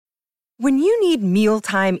When you need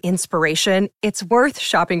mealtime inspiration, it's worth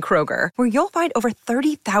shopping Kroger, where you'll find over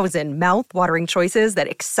 30,000 mouth-watering choices that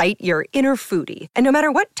excite your inner foodie. And no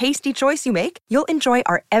matter what tasty choice you make, you'll enjoy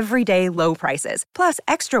our everyday low prices, plus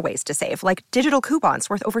extra ways to save, like digital coupons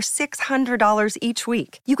worth over $600 each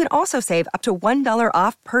week. You can also save up to $1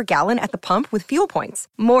 off per gallon at the pump with fuel points.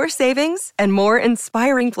 More savings and more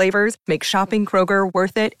inspiring flavors make shopping Kroger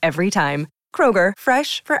worth it every time. Kroger,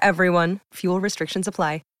 fresh for everyone. Fuel restrictions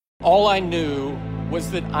apply. All I knew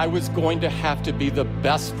was that I was going to have to be the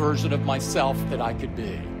best version of myself that I could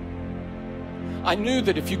be. I knew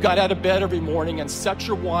that if you got out of bed every morning and set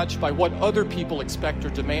your watch by what other people expect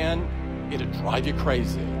or demand, it'd drive you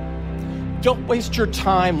crazy. Don't waste your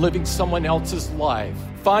time living someone else's life.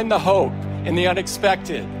 Find the hope in the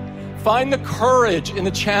unexpected. Find the courage in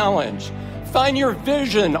the challenge. Find your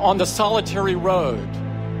vision on the solitary road.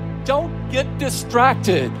 Don't get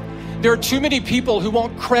distracted. There are too many people who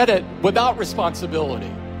want credit without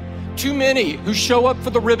responsibility. Too many who show up for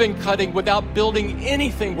the ribbon cutting without building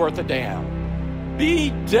anything worth a damn. Be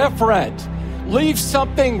different. Leave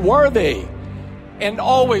something worthy. And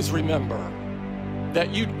always remember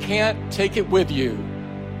that you can't take it with you.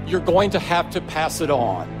 You're going to have to pass it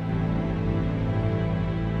on.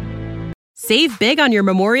 Save big on your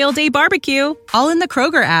Memorial Day barbecue, all in the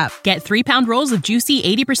Kroger app. Get 3-pound rolls of juicy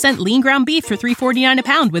 80% lean ground beef for $3.49 a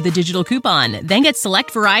pound with a digital coupon. Then get select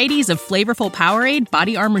varieties of flavorful Powerade,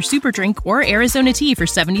 Body Armor Super Drink, or Arizona tea for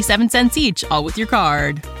 77 cents each, all with your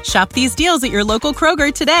card. Shop these deals at your local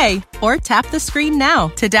Kroger today, or tap the screen now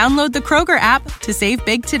to download the Kroger app to save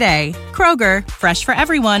big today. Kroger, fresh for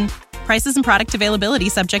everyone. Prices and product availability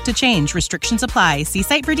subject to change. Restrictions apply. See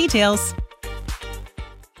site for details.